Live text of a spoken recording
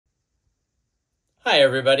Hi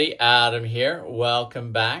everybody, Adam here.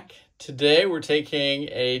 Welcome back. Today we're taking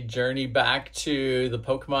a journey back to the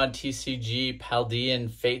Pokémon TCG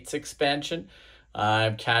Paldean Fates expansion.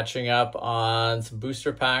 I'm catching up on some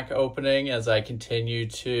booster pack opening as I continue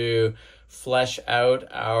to flesh out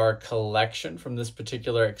our collection from this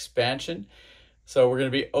particular expansion. So we're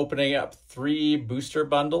going to be opening up 3 booster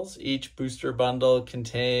bundles. Each booster bundle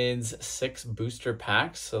contains 6 booster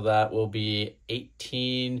packs, so that will be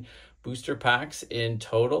 18 booster packs in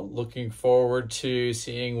total. Looking forward to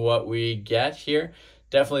seeing what we get here.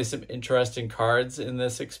 Definitely some interesting cards in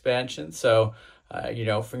this expansion. So,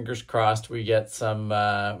 fingers crossed we get some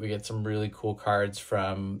really cool cards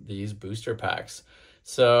from these booster packs.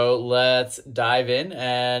 So let's dive in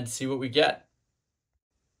and see what we get.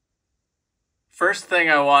 First thing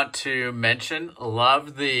I want to mention,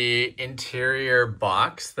 love the interior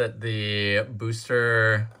box that the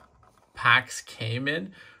booster packs came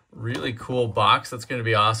in. Really cool box. That's going to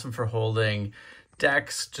be awesome for holding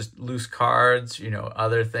decks, just loose cards,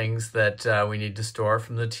 other things that we need to store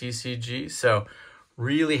from the TCG. So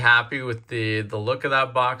really happy with the look of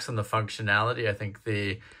that box and the functionality. I think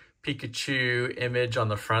the Pikachu image on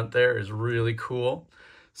the front there is really cool.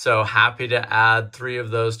 So happy to add 3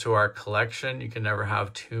 of those to our collection. You can never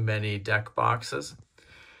have too many deck boxes.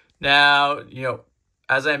 Now,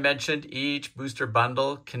 as I mentioned, each booster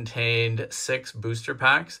bundle contained 6 booster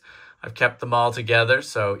packs. I've kept them all together,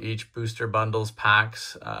 so each booster bundle's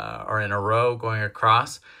packs are in a row going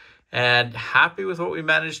across. And happy with what we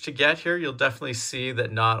managed to get here. You'll definitely see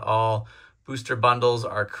that not all booster bundles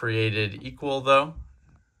are created equal, though.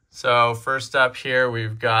 So first up here,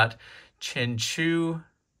 we've got Chinchou,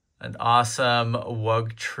 an awesome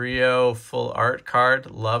Wug Trio full art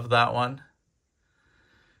card. Love that one.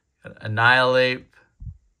 Annihilate.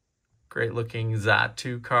 Great looking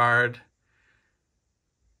Xatu card.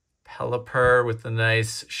 Pelipper with the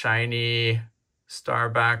nice shiny star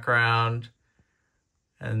background.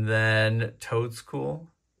 And then Toadscool.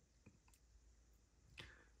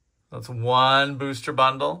 That's one booster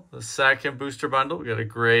bundle. The second booster bundle, we got a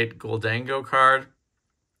great Goldango card.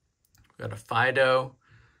 We got a Fido.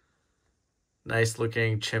 Nice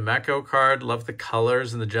looking Chimecho card. Love the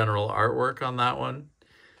colors and the general artwork on that one.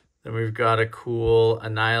 Then we've got a cool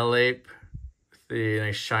Annihilate with the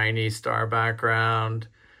nice shiny star background.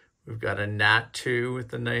 We've got a Natu with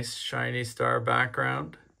the nice shiny star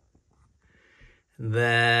background. And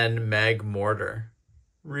then Magmortar.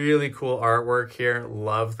 Really cool artwork here.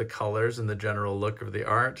 Love the colors and the general look of the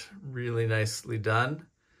art. Really nicely done.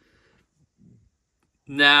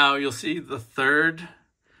 Now you'll see the third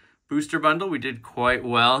booster bundle. We did quite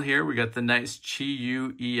well here. We got the nice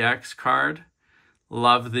Chi-Yu EX card.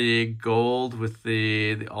 Love the gold with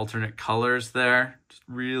the alternate colors there. Just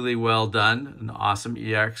really well done. An awesome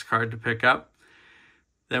EX card to pick up.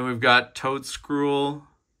 Then we've got Toadscool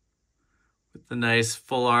with the nice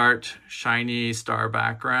full art shiny star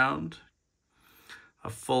background. A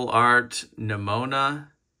full art Nimona.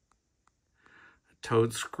 A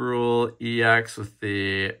Toadscool EX with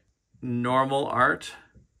the normal art.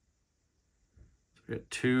 So we got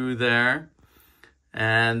 2 there.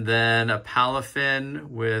 And then a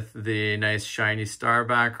Palafin with the nice shiny star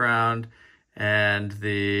background and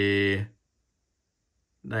the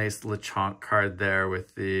nice Lechonk card there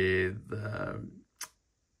with the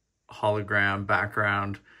hologram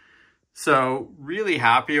background. So really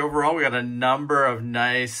happy overall. We got a number of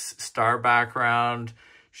nice star background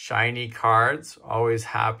shiny cards. Always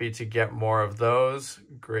happy to get more of those.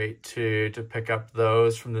 Great to pick up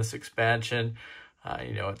those from this expansion.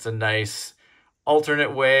 It's a nice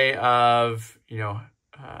alternate way of,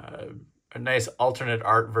 a nice alternate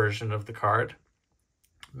art version of the card.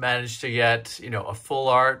 Managed to get, a full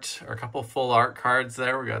art or a couple full art cards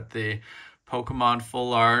there. We got the Pokemon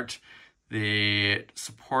full art, the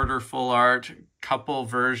supporter full art, couple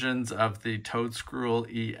versions of the Toadscool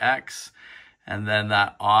EX, and then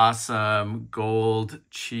that awesome gold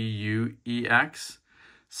Chi-Yu EX.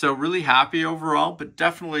 So really happy overall, but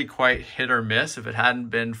definitely quite hit or miss. If it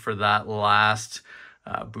hadn't been for that last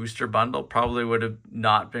booster bundle, probably would have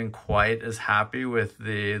not been quite as happy with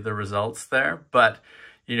the results there. But,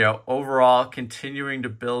 overall, continuing to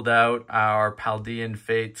build out our Paldean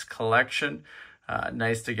Fates collection.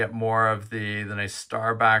 Nice to get more of the nice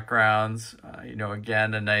star backgrounds.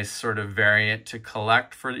 Again, a nice sort of variant to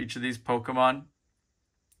collect for each of these Pokemon.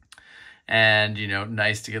 And,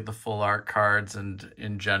 nice to get the full art cards and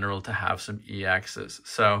in general to have some EXs.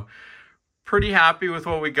 So pretty happy with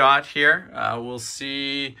what we got here. We'll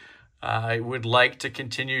see. I would like to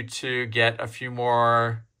continue to get a few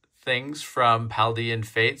more things from Paldean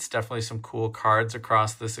Fates. Definitely some cool cards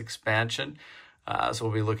across this expansion. So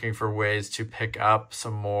we'll be looking for ways to pick up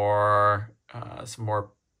some more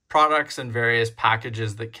products and various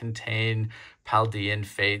packages that contain Paldean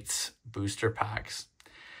Fates booster packs.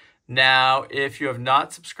 Now, if you have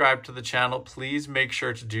not subscribed to the channel, please make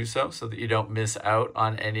sure to do so that you don't miss out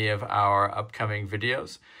on any of our upcoming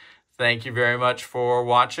videos. Thank you very much for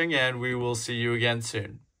watching, and we will see you again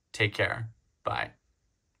soon. Take care. Bye.